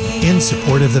Uptown, in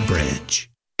support of the Bridge.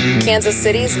 Kansas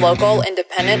City's local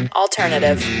independent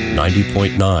alternative.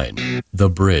 90.9 The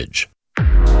Bridge.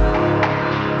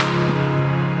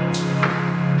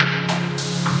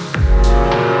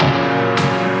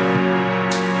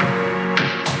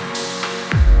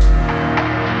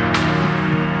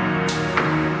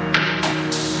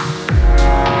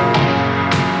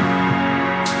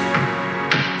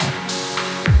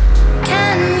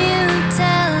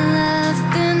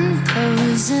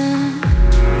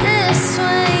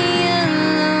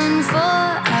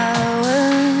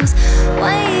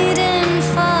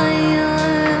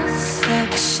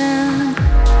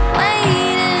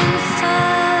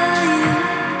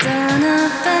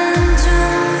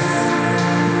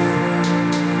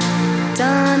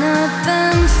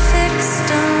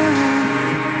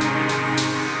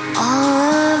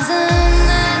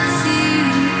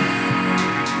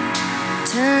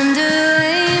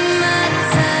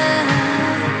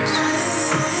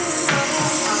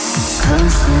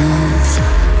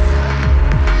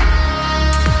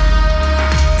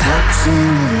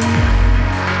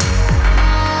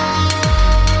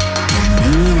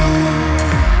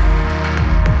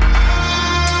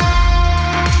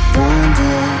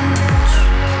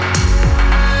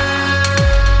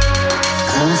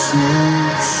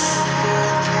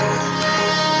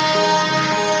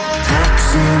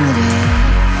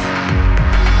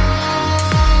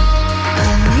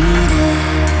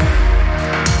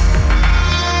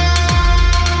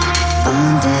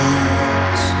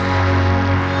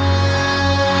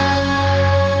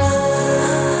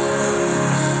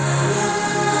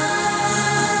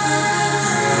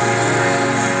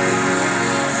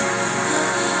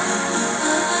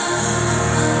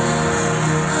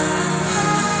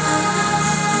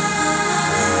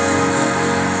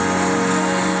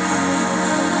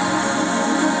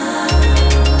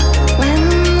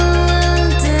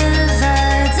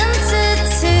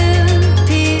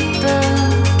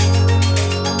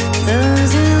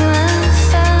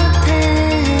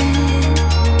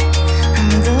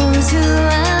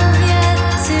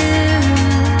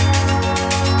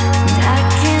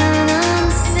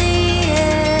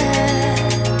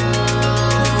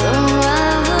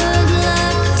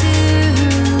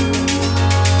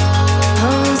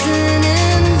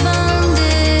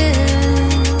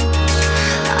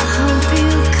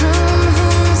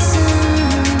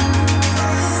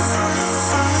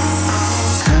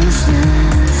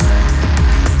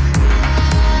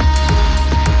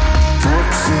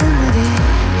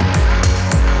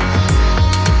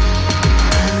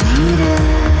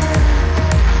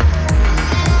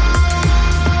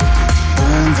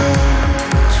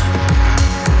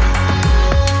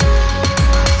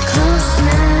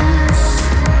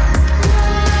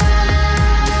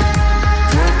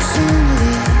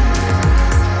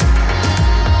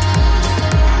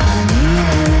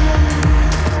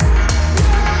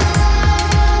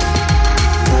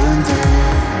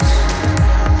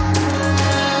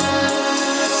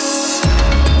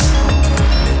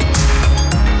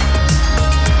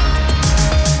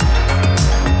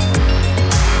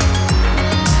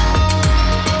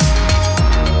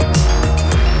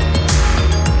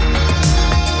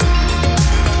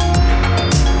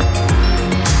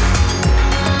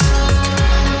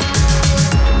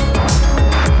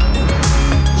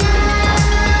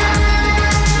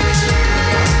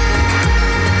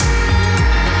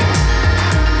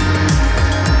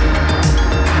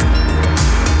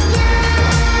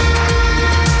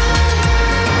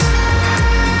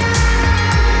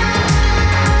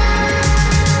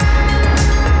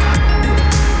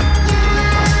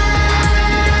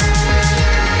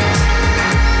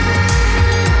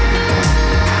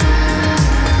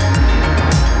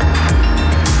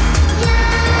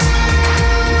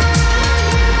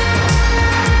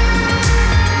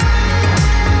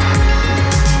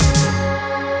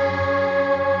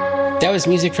 That was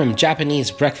music from Japanese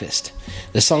Breakfast.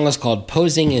 The song is called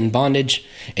Posing in Bondage.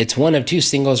 It's one of 2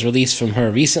 singles released from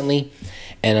her recently,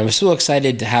 and I'm so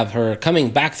excited to have her coming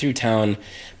back through town,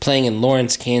 playing in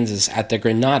Lawrence, Kansas at the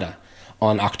Granada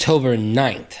on October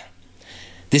 9th.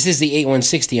 This is the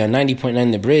 8160 on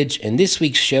 90.9 The Bridge, and this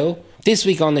week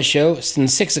on the show,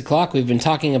 since 6 o'clock, we've been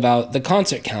talking about the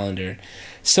concert calendar.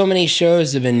 So many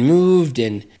shows have been moved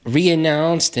and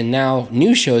re-announced, and now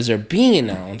new shows are being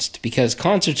announced because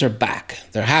concerts are back.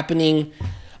 They're happening.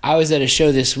 I was at a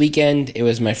show this weekend. It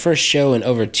was my first show in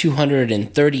over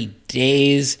 230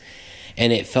 days,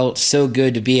 and it felt so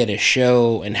good to be at a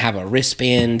show and have a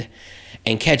wristband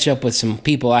and catch up with some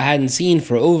people I hadn't seen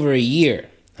for over a year.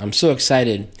 I'm so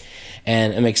excited,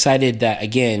 and I'm excited that,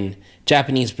 again,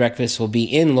 Japanese Breakfast will be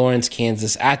in Lawrence,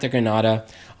 Kansas at the Granada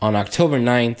on October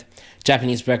 9th.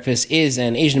 Japanese Breakfast is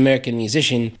an Asian American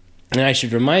musician, and I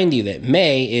should remind you that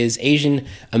May is Asian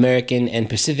American and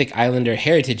Pacific Islander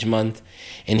Heritage Month,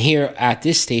 and here at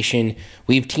this station,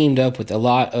 we've teamed up with a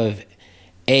lot of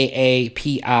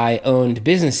AAPI-owned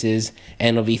businesses,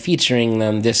 and will be featuring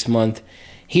them this month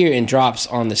here in Drops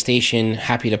on the station.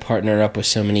 Happy to partner up with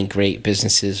so many great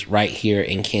businesses right here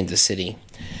in Kansas City.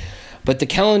 But the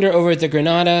calendar over at the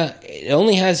Granada, it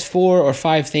only has 4 or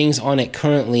 5 things on it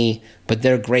currently, but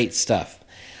they're great stuff.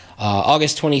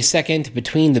 August 22nd,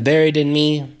 Between the Buried and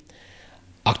Me.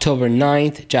 October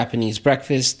 9th, Japanese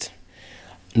Breakfast.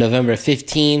 November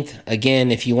 15th, again,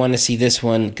 if you want to see this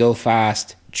one, go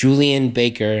fast. Julian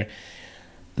Baker.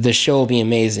 The show will be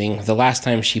amazing. The last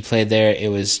time she played there,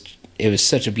 it was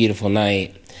such a beautiful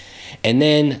night. And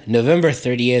then November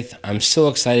 30th, I'm so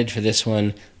excited for this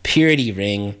one, Purity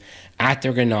Ring at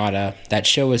the Granada. That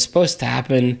show was supposed to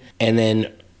happen, and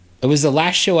then it was the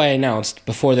last show I announced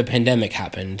before the pandemic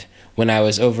happened, when I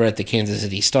was over at the Kansas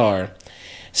City Star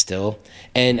still.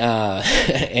 And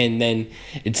and then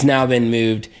it's now been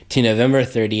moved to November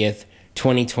 30th,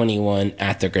 2021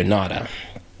 at the Granada.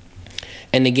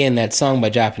 And again, that song by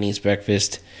Japanese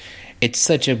Breakfast, it's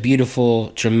such a beautiful,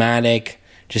 dramatic,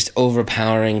 just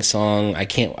overpowering song. I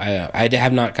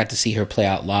have not got to see her play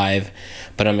out live,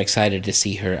 but I'm excited to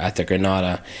see her at the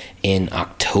Granada in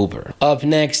October. Up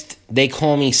next, They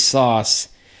Call Me Sauce,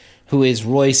 who is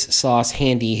Royce Sauce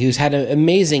Handy, who's had an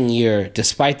amazing year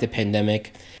despite the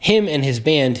pandemic. Him and his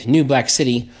band, New Black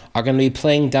City, are going to be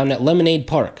playing down at Lemonade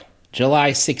Park,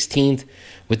 July 16th,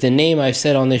 with the name I've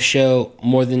said on this show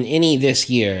more than any this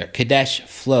year, Kadesh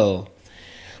Flow.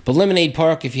 But Lemonade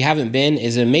Park, if you haven't been,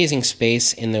 is an amazing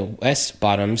space in the West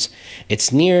Bottoms.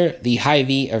 It's near the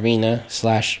Hy-Vee Arena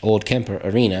 / Old Kemper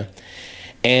Arena.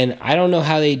 And I don't know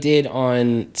how they did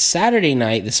on Saturday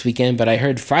night this weekend, but I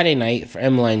heard Friday night for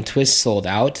M-Line Twist sold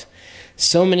out.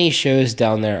 So many shows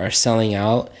down there are selling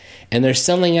out, and they're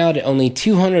selling out at only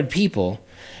 200 people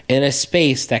in a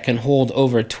space that can hold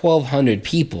over 1,200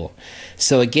 people.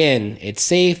 So again, it's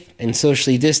safe and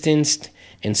socially distanced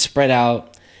and spread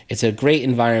out. It's a great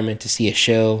environment to see a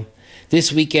show.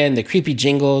 This weekend, the Creepy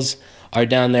Jingles are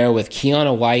down there with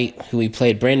Kiana White, who we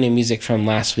played brand new music from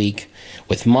last week,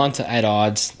 with Monta at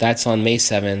Odds. That's on May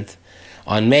 7th.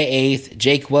 On May 8th,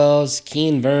 Jake Wells,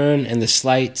 Keen Byrne, and the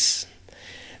Slights.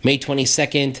 May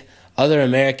 22nd, Other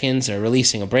Americans are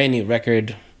releasing a brand new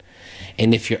record.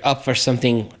 And if you're up for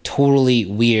something totally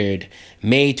weird,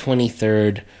 May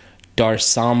 23rd,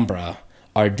 Darsombra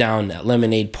are down at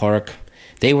Lemonade Park.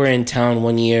 They were in town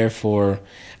one year for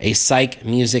a psych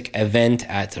music event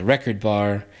at the Record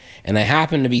Bar, and I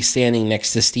happened to be standing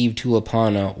next to Steve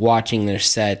Tulipana watching their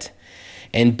set,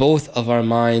 and both of our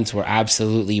minds were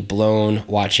absolutely blown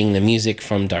watching the music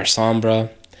from Darsombra.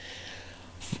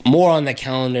 More on the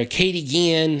calendar, Katie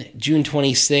Guillen, June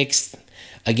 26th.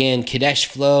 Again, Kadesh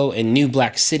Flow in New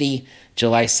Black City,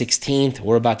 July 16th.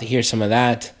 We're about to hear some of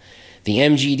that. The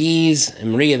MGDs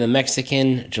and Maria the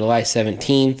Mexican, July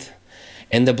 17th.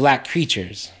 And the Black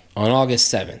Creatures on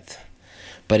August 7th.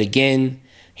 But again,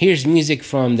 here's music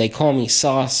from They Call Me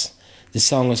Sauce. The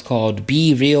song is called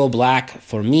Be Real Black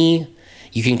for Me.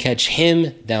 You can catch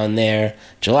him down there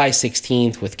July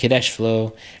 16th with Kadesh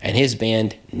Flow and his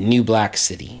band New Black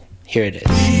City. Here it is.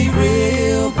 Be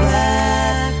real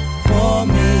black for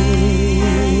me.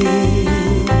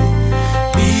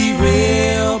 Be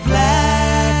real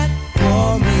black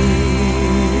for me.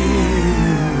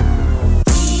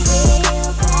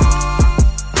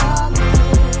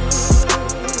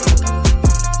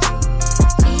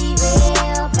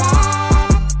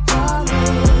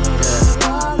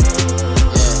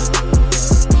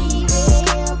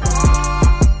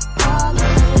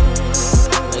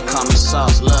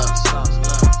 Sauce, love.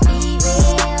 Be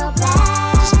real black.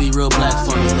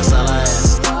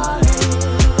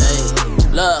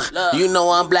 You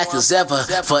know I'm black as ever,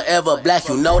 forever black,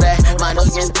 you know that. My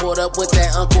niggas pulled up with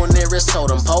that Uncle Nearest, told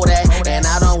him pull that. And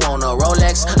I don't want a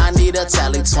Rolex, I need a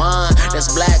Tally Twine. That's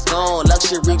black on,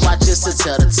 luxury watches to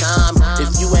tell the time.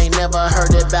 If you ain't never heard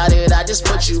about it, I just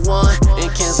put you on. In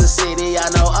Kansas City, I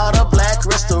know all the black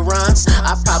restaurants.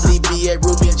 I probably be at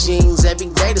Ruby Jeans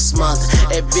every day this month.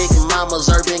 At Big Mama's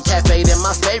Urban Cafe, they're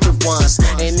my favorite ones.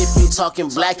 And if you talking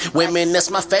black women,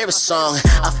 that's my favorite song.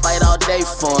 I fight all day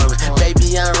for them,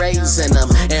 baby, I'm raising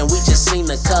them. And we just seen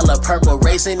the color purple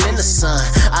racing in the sun.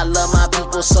 I love my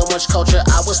people, so much culture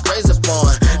I was raised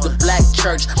upon. The black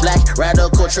church, black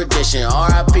radical tradition.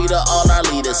 R.I.P. to all our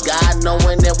leaders. God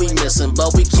knowing that we missing,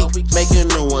 but we keep making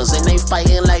new ones. And they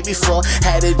fighting like before.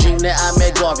 Had a dream that I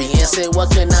met Garvey and said,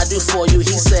 what can I do for you?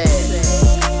 He said,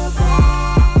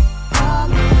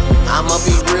 I'ma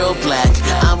be real black,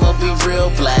 I'ma be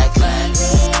real black.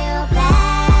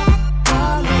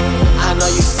 I know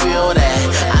you feel that,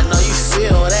 I know you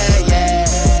feel that, yeah.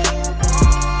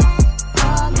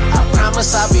 I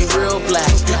promise I'll be real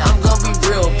black, I'm gonna be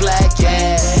real black,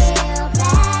 yeah.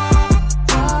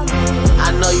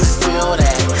 I know you feel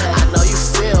that, I know you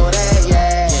feel that,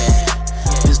 yeah.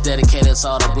 This dedicated to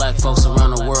all the black folks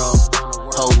around the world,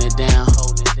 holding it down,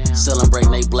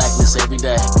 celebrating their blackness every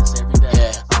day,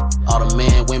 yeah. All the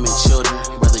men, women, children,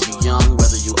 whether you young,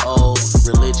 whether you old,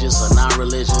 religious or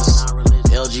non-religious,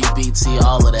 LGBT,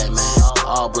 all of that, man.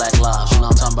 All black lives, you know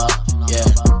what I'm talking about? Yeah.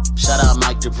 Shout out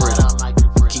Mike Dupree.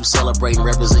 Keep celebrating,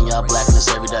 representing y'all blackness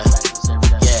every day.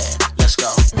 Yeah, let's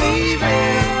go. Be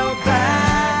real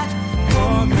black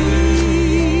for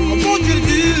me. I want you to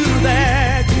do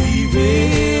that. Be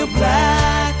real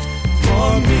black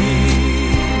for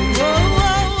me.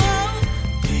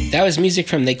 That was music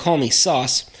from They Call Me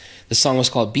Sauce. The song was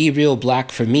called Be Real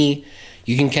Black for Me.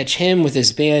 You can catch him with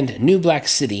his band New Black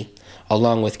City,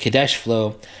 along with Kadesh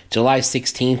Flow, July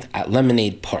 16th at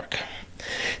Lemonade Park.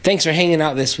 Thanks for hanging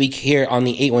out this week here on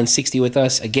the 8160 with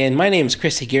us. Again, my name is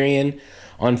Chris Hagarian.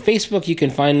 On Facebook, you can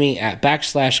find me at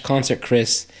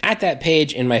 /ConcertChris. At that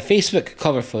page, in my Facebook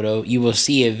cover photo, you will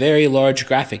see a very large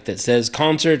graphic that says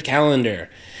Concert Calendar.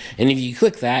 And if you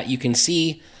click that, you can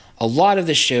see a lot of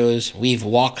the shows we've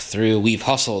walked through, we've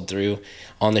hustled through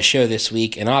on the show this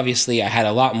week. And obviously, I had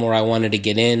a lot more I wanted to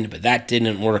get in, but that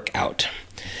didn't work out.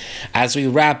 As we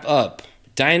wrap up,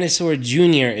 Dinosaur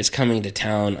Jr. is coming to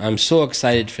town. I'm so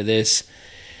excited for this.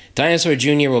 Dinosaur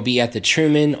Jr. will be at the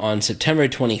Truman on September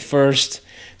 21st.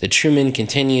 The Truman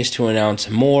continues to announce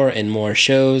more and more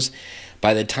shows.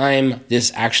 By the time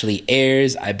this actually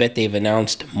airs, I bet they've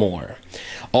announced more.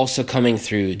 Also coming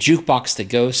through, Jukebox the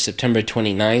Ghost, September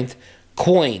 29th.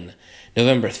 Coin,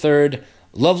 November 3rd.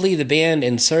 Lovely the Band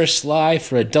and Sir Sly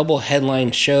for a double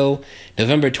headline show,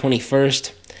 November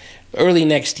 21st. Early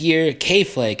next year,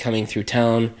 K-Flay coming through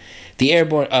town. The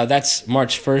Airborne, that's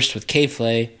March 1st with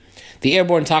K-Flay. The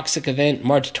Airborne Toxic event,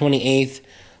 March 28th.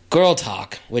 Girl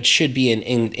Talk, which should be an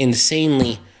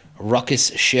insanely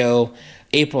ruckus show,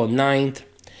 April 9th.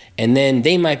 And then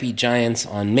They Might Be Giants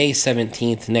on May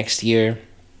 17th next year.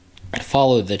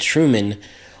 Follow the Truman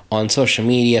on social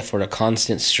media for a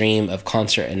constant stream of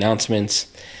concert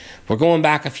announcements. We're going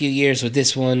back a few years with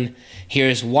this one.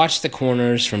 Here's Watch the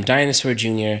Corners from Dinosaur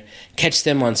Jr. Catch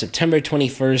them on September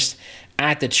 21st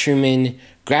at the Truman.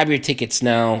 Grab your tickets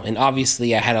now. And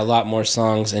obviously I had a lot more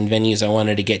songs and venues I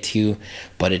wanted to get to,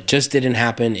 but it just didn't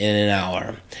happen in an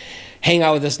hour. Hang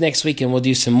out with us next week and we'll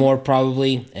do some more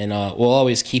probably. And we'll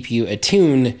always keep you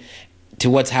attuned to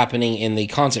what's happening in the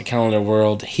concert calendar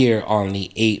world here on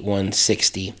the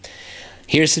 8160.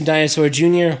 Here's some Dinosaur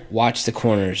Jr. Watch the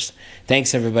Corners.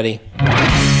 Thanks, everybody.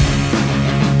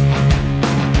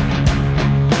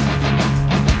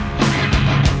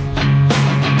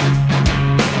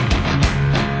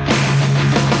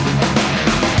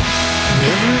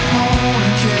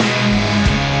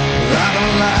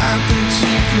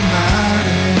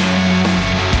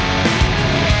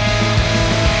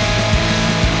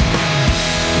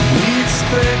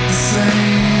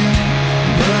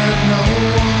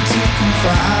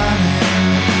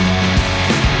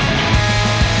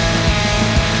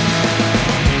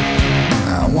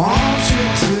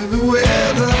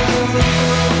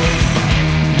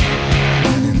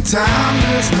 Time,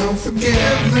 there's no forgiveness,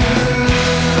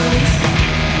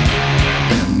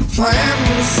 and the plan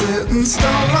was set in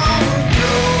stone long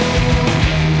ago.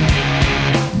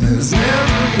 There's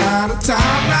never not a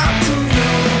time not to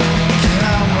know. Can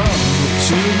I run with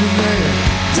you there?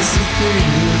 Disappear,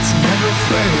 it's never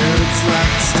fair. It's like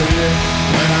a stare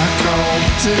when I call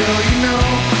to tell you no.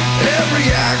 Every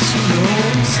action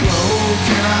goes slow.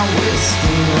 Can I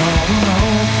whisper all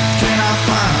alone? Can I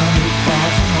find it far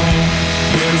from home?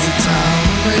 There's a time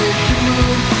to make you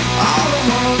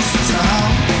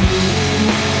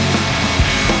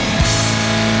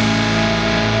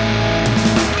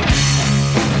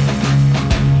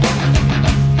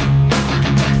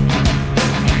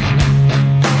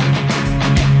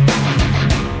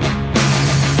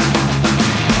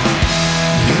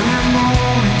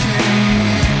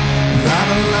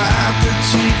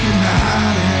she can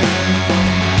hide it.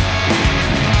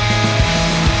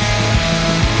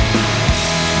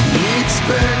 We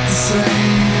expect the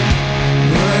same,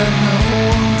 but no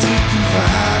one to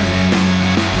confide in.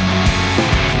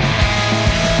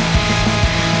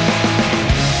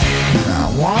 And I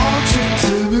want you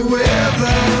to be with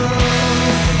us.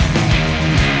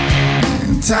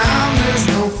 In time there's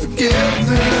no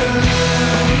forgiveness.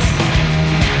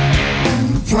 And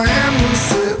the plan was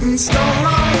set in stone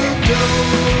long ago.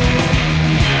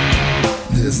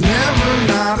 There's never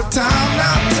not a time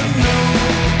not to know.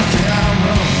 Can I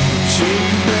run?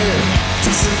 Shoot there,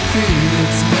 disappear.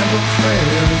 It's never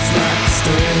fair. It's like a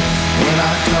stare. When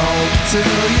I call to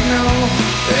tell you no,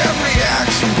 every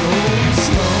action goes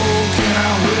slow. Can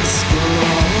I whisper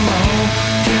all alone?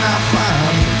 Can I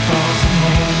find you far from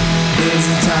home? There's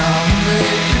a time to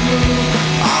make you move.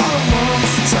 All at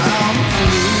once, the time to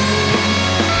prove.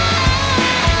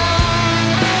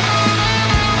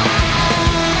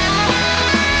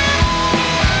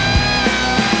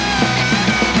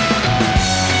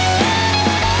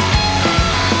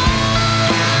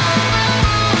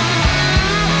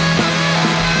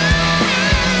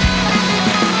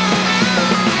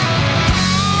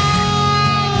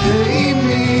 Hey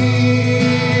me,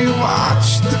 watch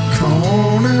the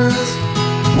corners.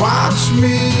 Watch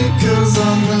me, 'cause I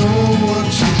know what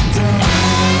you've done.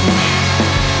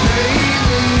 Hey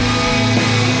me,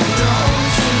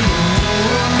 don't you know?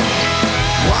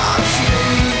 Watch me,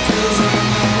 'cause I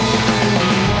know what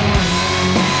you want.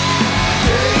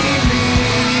 Hey me,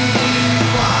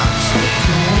 watch the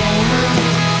corners.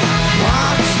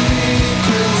 Watch me,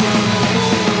 'cause I know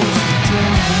what you've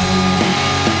done.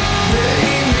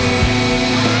 Hey me,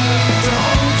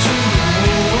 don't you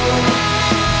know?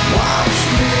 Watch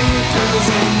me, 'cause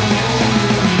I know you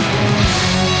want.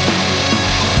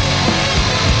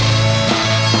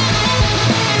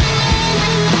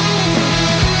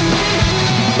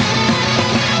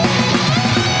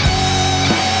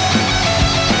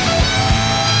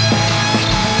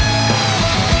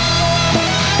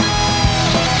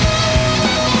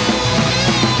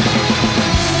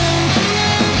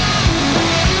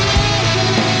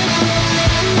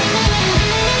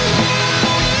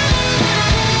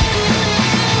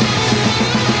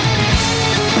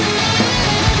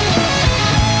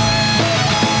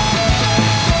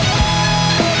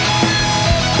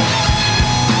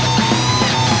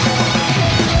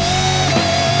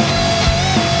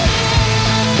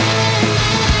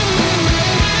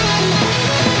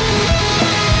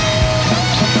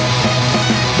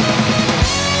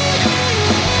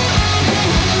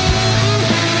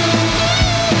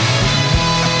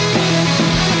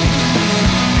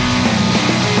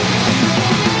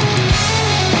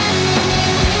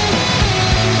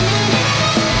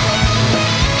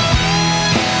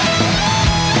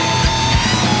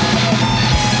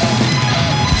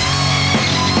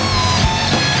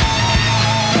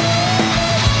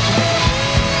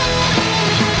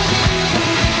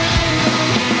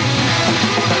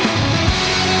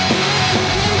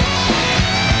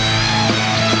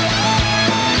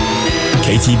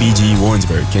 KTBG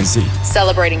Warrensburg, Kansas.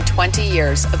 Celebrating 20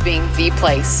 years of being the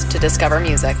place to discover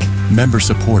music. Member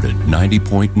supported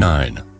 90.9.